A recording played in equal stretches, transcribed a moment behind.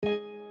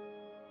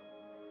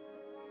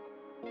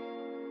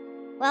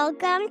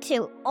Welcome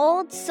to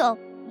Old Soul,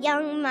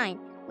 Young Mind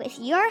with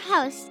your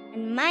host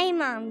and my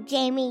mom,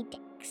 Jamie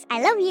Dix.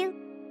 I love you.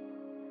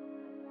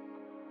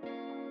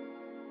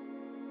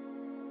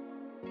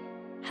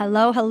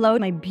 Hello,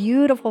 my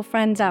beautiful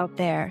friends out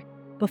there.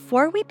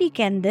 Before we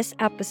begin this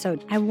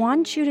episode, I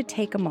want you to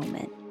take a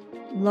moment.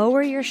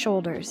 Lower your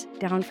shoulders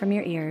down from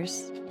your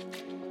ears.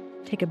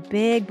 Take a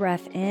big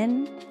breath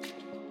in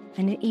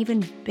and an even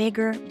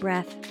bigger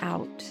breath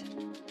out.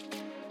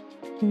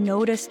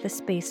 Notice the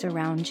space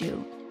around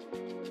you.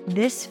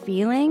 This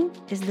feeling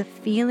is the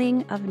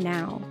feeling of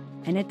now,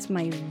 and it's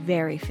my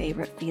very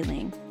favorite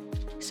feeling.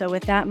 So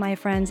with that, my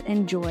friends,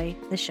 enjoy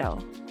the show.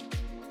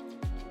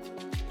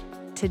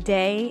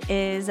 Today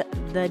is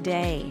the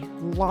day,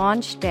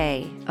 launch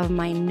day of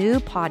my new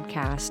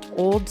podcast,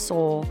 Old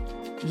Soul,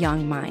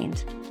 Young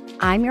Mind.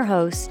 I'm your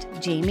host,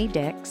 Jamie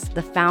Dix,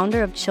 the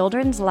founder of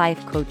Children's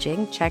Life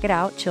Coaching. Check it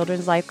out,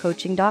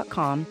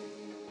 children'slifecoaching.com,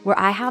 where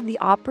I have the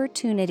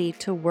opportunity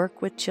to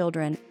work with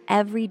children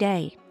every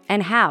day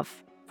and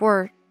have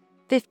for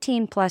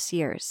 15 plus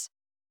years.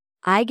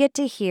 I get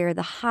to hear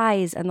the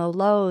highs and the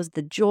lows,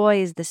 the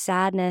joys, the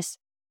sadness,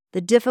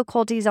 the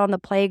difficulties on the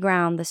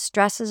playground, the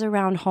stresses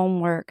around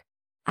homework.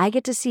 I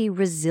get to see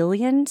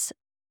resilience,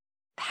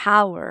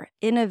 power,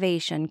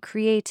 innovation,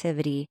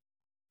 creativity.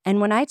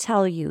 And when I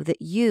tell you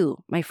that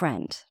you, my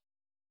friend,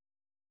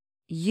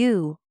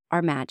 you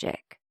are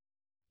magic.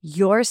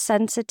 Your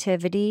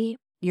sensitivity,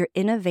 your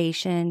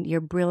innovation, your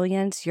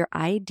brilliance, your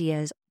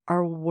ideas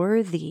are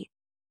worthy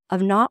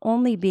of not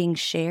only being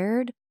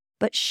shared,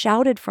 but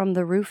shouted from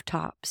the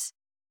rooftops.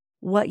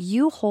 What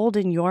you hold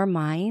in your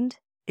mind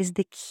is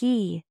the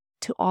key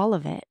to all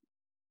of it.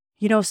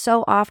 You know,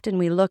 so often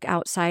we look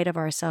outside of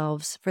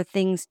ourselves for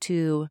things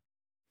to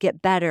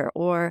get better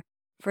or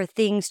for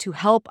things to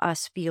help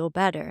us feel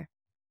better.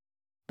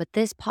 But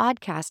this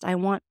podcast, I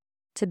want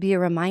to be a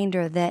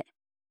reminder that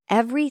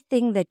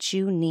everything that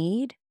you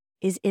need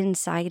is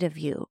inside of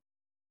you.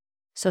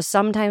 So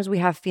sometimes we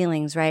have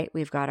feelings, right?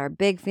 We've got our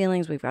big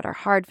feelings, we've got our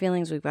hard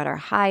feelings, we've got our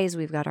highs,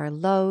 we've got our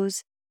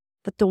lows.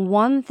 But the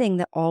one thing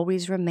that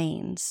always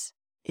remains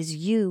is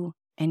you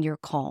and your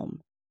calm.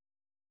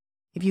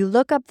 If you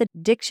look up the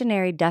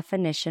dictionary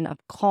definition of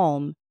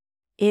calm,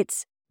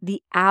 it's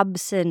the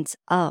absence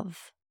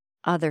of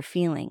other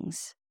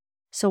feelings.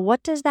 So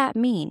what does that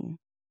mean?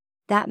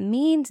 That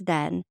means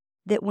then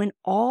that when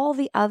all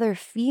the other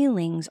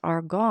feelings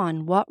are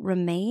gone, what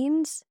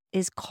remains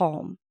is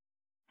calm.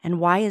 And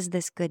why is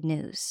this good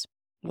news?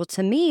 Well,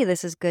 to me,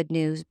 this is good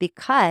news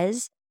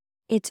because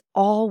it's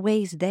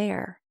always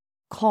there.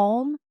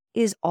 Calm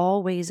is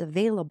always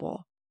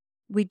available.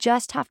 We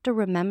just have to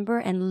remember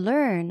and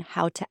learn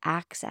how to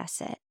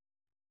access it.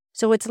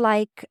 So it's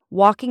like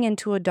walking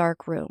into a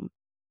dark room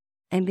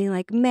and being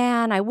like,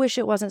 man, I wish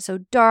it wasn't so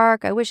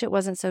dark. I wish it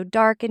wasn't so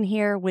dark in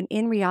here. When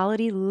in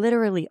reality,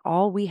 literally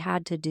all we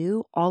had to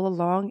do all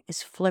along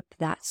is flip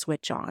that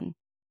switch on.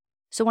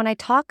 So when I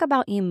talk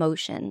about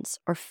emotions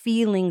or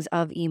feelings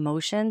of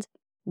emotions,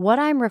 what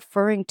I'm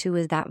referring to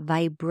is that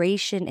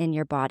vibration in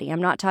your body. I'm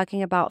not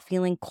talking about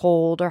feeling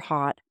cold or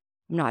hot.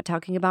 I'm not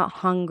talking about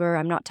hunger.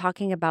 I'm not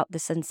talking about the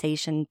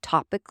sensation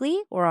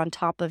topically or on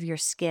top of your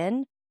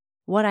skin.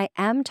 What I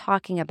am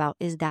talking about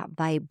is that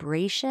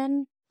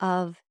vibration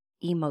of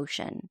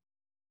emotion.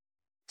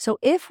 So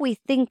if we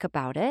think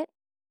about it,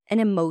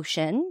 an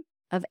emotion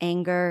of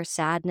anger,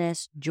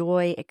 sadness,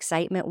 joy,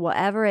 excitement,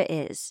 whatever it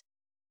is,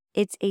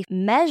 it's a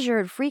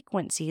measured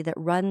frequency that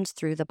runs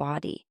through the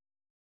body.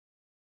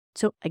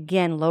 So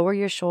again, lower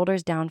your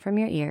shoulders down from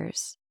your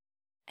ears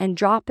and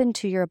drop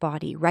into your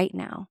body right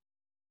now.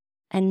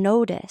 And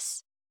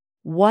notice,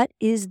 what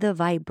is the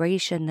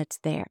vibration that's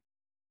there?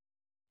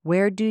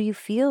 Where do you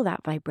feel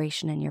that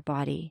vibration in your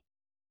body?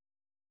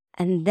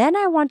 And then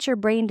I want your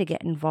brain to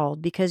get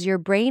involved because your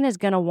brain is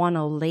going to want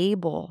to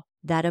label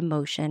that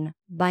emotion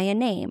by a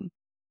name.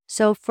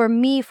 So for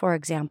me, for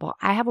example,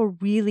 I have a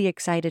really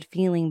excited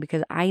feeling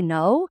because I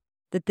know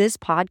that this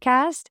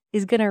podcast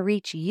is going to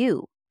reach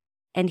you.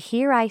 And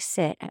here I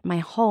sit at my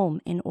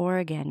home in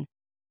Oregon,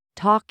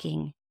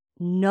 talking,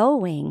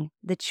 knowing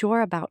that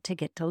you're about to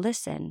get to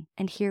listen.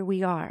 And here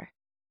we are.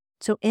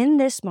 So in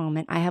this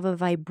moment, I have a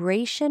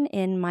vibration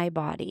in my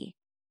body.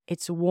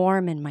 It's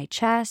warm in my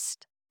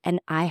chest, and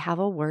I have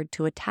a word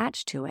to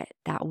attach to it.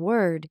 That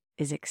word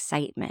is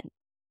excitement.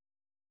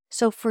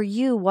 So for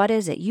you, what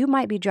is it? You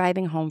might be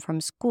driving home from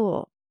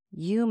school.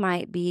 You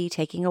might be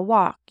taking a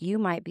walk. You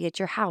might be at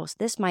your house.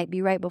 This might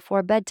be right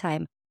before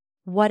bedtime.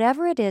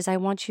 Whatever it is, I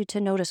want you to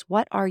notice,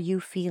 what are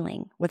you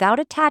feeling without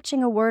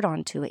attaching a word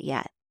onto it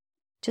yet?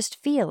 Just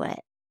feel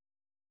it.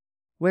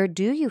 Where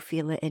do you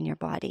feel it in your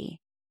body?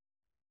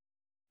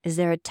 Is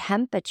there a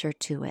temperature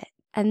to it?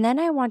 And then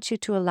I want you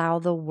to allow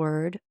the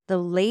word, the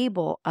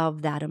label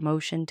of that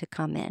emotion to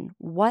come in.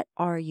 What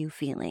are you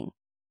feeling?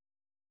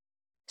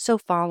 So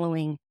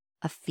following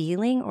a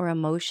feeling or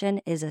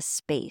emotion is a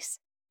space.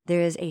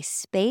 There is a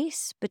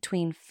space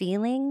between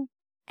feeling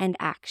and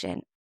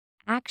action.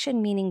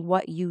 Action meaning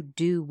what you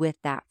do with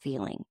that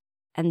feeling.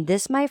 And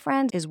this, my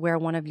friend, is where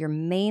one of your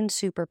main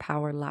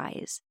superpower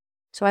lies.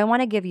 So I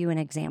want to give you an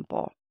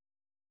example.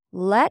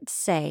 Let's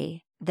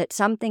say that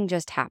something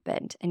just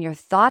happened and your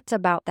thoughts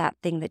about that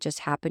thing that just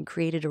happened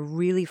created a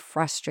really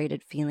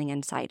frustrated feeling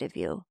inside of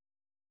you.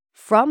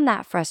 From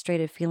that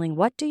frustrated feeling,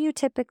 what do you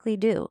typically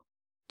do?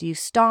 Do you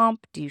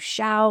stomp? Do you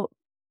shout?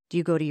 Do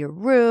you go to your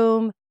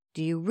room?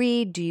 Do you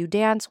read? Do you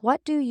dance?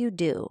 What do you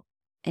do?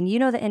 And you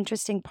know, the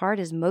interesting part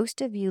is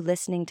most of you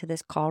listening to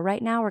this call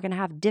right now are going to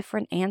have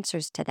different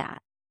answers to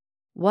that.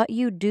 What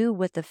you do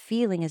with the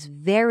feeling is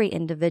very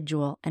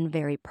individual and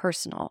very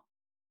personal.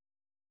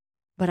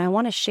 But I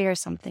want to share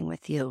something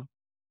with you.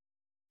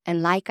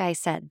 And like I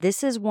said,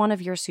 this is one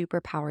of your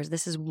superpowers.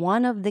 This is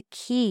one of the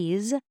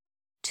keys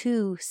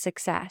to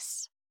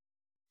success.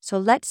 So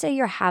let's say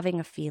you're having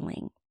a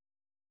feeling,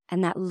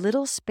 and that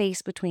little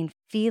space between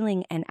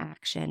feeling and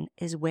action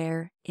is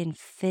where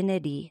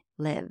infinity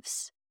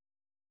lives.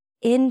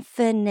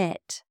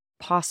 Infinite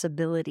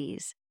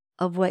possibilities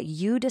of what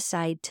you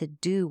decide to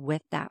do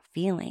with that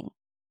feeling.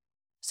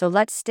 So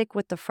let's stick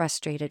with the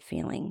frustrated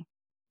feeling.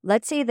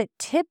 Let's say that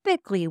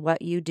typically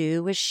what you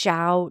do is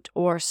shout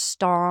or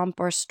stomp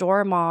or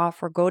storm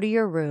off or go to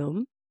your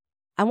room.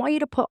 I want you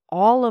to put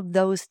all of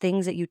those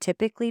things that you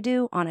typically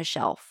do on a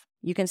shelf.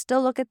 You can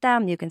still look at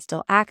them, you can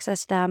still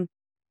access them.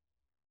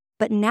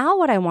 But now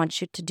what I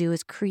want you to do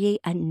is create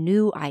a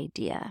new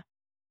idea.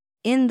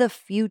 In the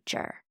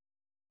future,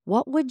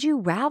 what would you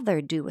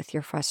rather do with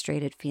your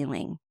frustrated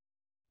feeling?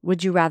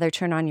 Would you rather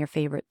turn on your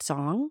favorite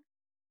song?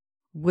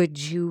 Would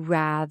you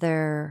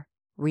rather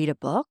read a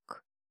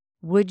book?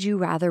 Would you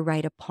rather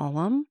write a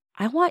poem?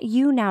 I want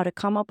you now to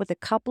come up with a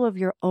couple of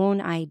your own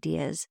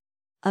ideas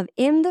of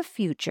in the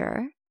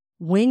future,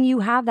 when you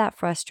have that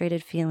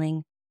frustrated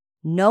feeling,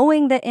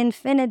 knowing that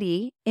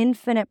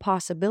infinite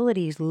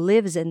possibilities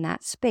lives in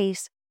that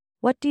space,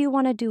 what do you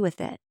want to do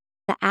with it?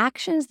 The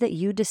actions that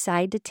you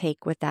decide to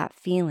take with that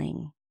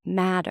feeling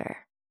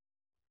matter.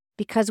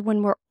 Because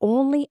when we're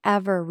only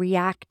ever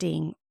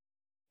reacting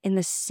in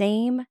the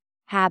same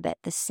habit,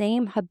 the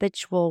same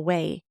habitual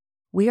way,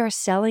 we are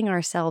selling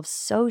ourselves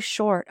so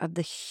short of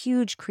the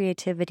huge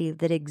creativity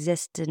that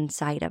exists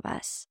inside of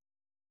us.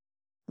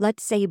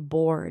 Let's say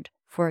bored,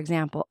 for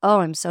example. Oh,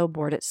 I'm so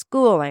bored at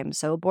school. I'm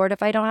so bored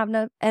if I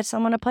don't have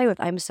someone to play with.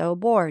 I'm so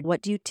bored.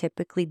 What do you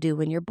typically do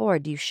when you're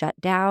bored? Do you shut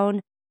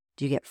down?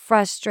 Do you get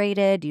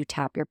frustrated? Do you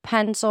tap your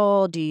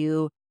pencil? Do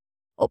you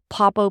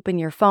pop open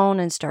your phone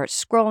and start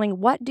scrolling?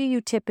 What do you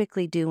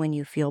typically do when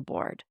you feel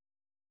bored?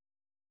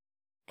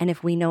 And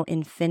if we know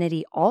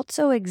infinity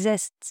also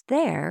exists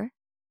there,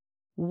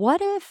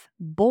 what if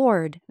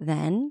bored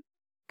then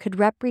could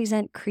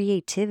represent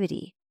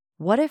creativity?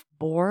 What if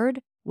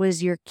bored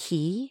was your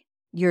key,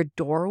 your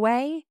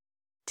doorway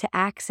to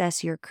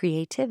access your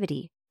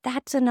creativity?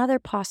 That's another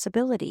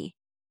possibility.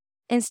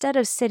 Instead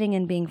of sitting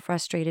and being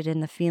frustrated in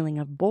the feeling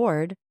of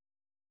bored,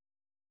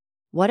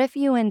 what if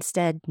you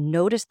instead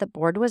noticed that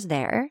bored was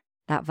there,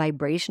 that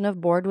vibration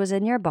of bored was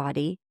in your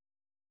body,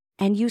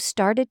 and you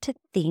started to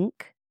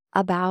think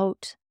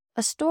about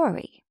a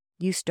story?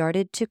 You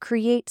started to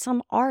create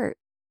some art.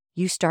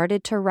 You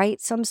started to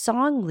write some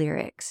song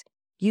lyrics.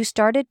 You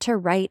started to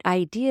write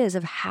ideas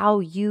of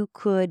how you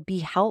could be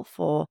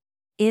helpful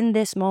in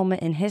this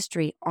moment in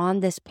history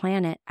on this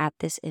planet at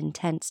this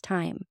intense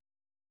time.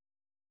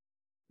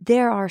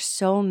 There are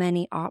so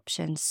many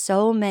options,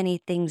 so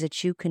many things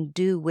that you can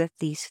do with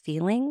these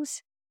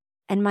feelings.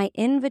 And my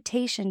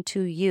invitation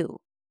to you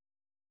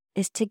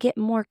is to get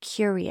more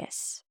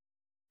curious,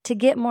 to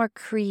get more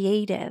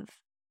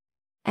creative,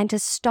 and to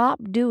stop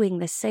doing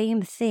the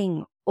same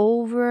thing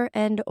over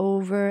and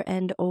over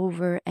and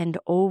over and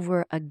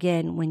over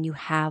again when you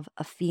have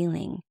a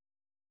feeling.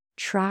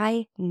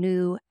 Try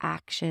new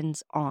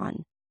actions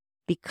on,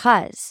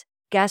 because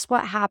guess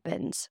what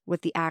happens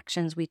with the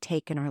actions we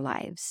take in our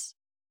lives?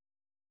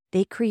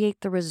 They create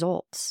the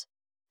results.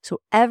 So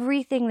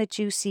everything that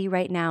you see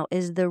right now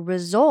is the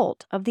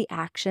result of the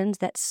actions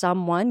that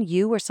someone,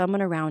 you or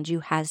someone around you,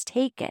 has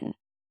taken.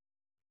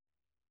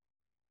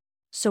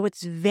 So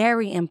it's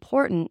very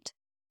important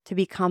to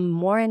become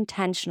more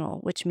intentional,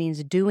 which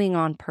means doing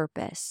on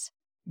purpose,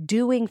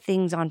 doing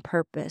things on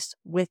purpose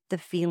with the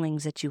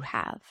feelings that you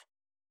have.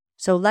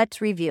 So let's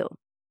review.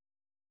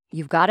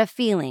 You've got a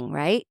feeling,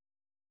 right?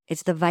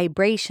 It's the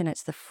vibration,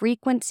 it's the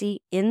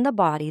frequency in the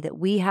body that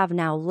we have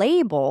now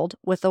labeled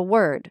with a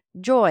word: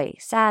 joy,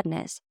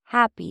 sadness,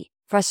 happy,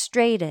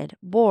 frustrated,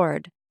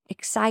 bored,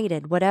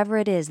 excited, whatever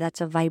it is,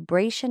 that's a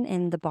vibration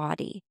in the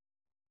body.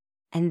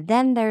 And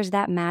then there's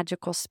that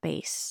magical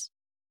space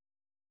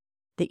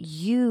that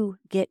you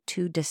get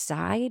to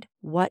decide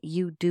what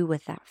you do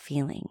with that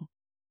feeling.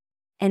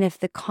 And if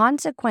the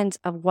consequence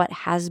of what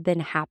has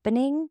been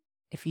happening,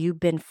 if you've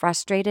been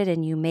frustrated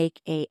and you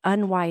make an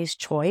unwise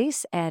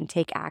choice and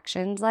take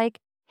actions like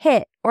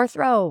hit or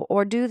throw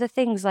or do the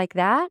things like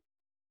that,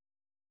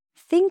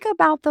 think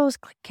about those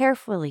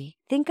carefully.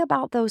 Think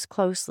about those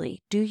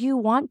closely. Do you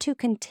want to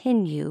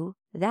continue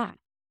that?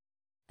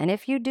 And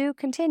if you do,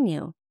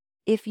 continue.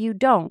 If you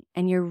don't,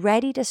 and you're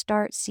ready to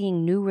start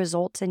seeing new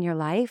results in your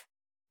life,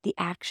 the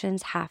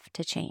actions have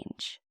to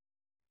change.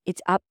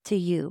 It's up to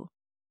you.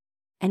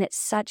 And it's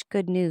such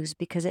good news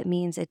because it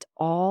means it's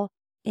all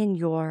in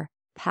your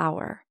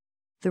power.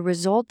 The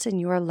results in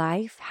your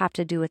life have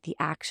to do with the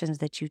actions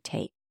that you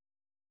take.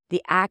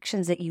 The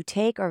actions that you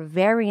take are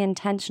very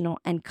intentional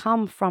and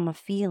come from a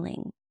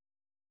feeling.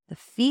 The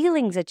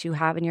feelings that you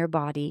have in your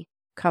body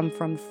come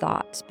from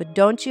thoughts, but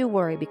don't you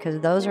worry because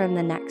those are in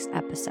the next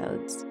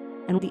episodes,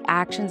 and the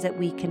actions that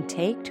we can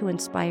take to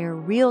inspire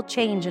real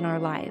change in our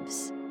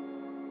lives.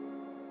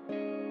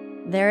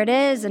 There it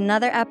is,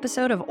 another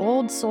episode of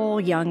Old Soul,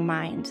 Young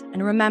Mind.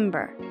 And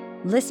remember,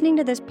 listening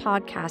to this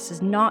podcast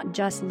is not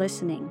just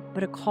listening,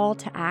 but a call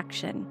to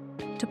action,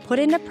 to put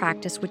into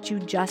practice what you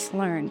just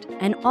learned,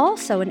 and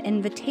also an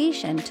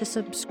invitation to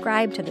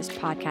subscribe to this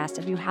podcast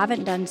if you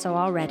haven't done so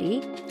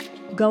already.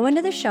 Go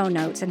into the show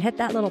notes and hit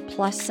that little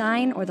plus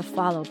sign or the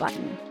follow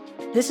button.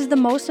 This is the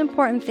most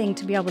important thing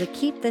to be able to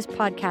keep this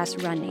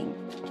podcast running.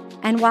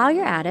 And while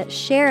you're at it,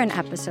 share an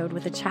episode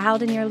with a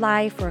child in your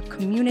life or a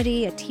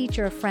community, a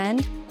teacher, a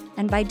friend.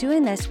 And by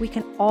doing this, we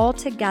can all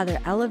together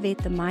elevate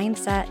the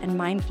mindset and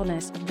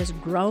mindfulness of this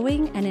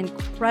growing and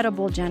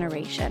incredible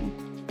generation.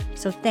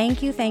 So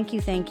thank you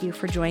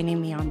for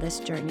joining me on this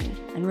journey.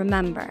 And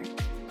remember,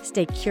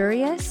 stay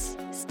curious,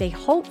 stay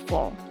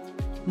hopeful.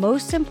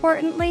 Most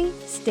importantly,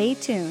 stay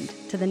tuned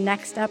to the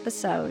next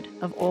episode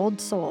of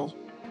Old Soul,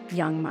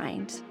 Young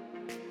Mind.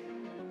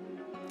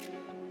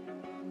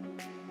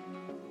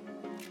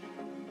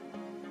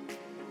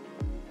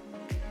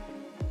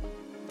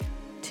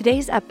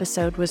 Today's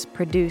episode was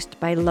produced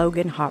by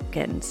Logan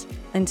Hopkins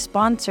and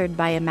sponsored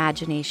by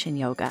Imagination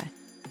Yoga.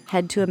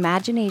 Head to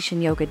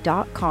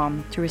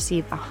imaginationyoga.com to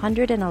receive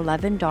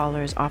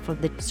 $111 off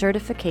of the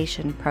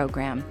certification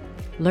program.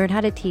 Learn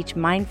how to teach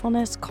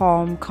mindfulness,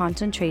 calm,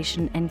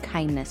 concentration, and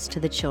kindness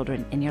to the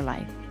children in your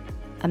life.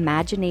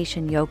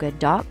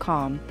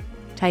 imaginationyoga.com.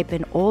 Type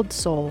in Old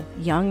Soul,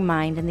 Young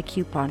Mind in the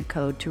coupon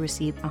code to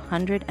receive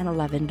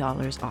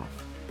 $111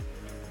 off.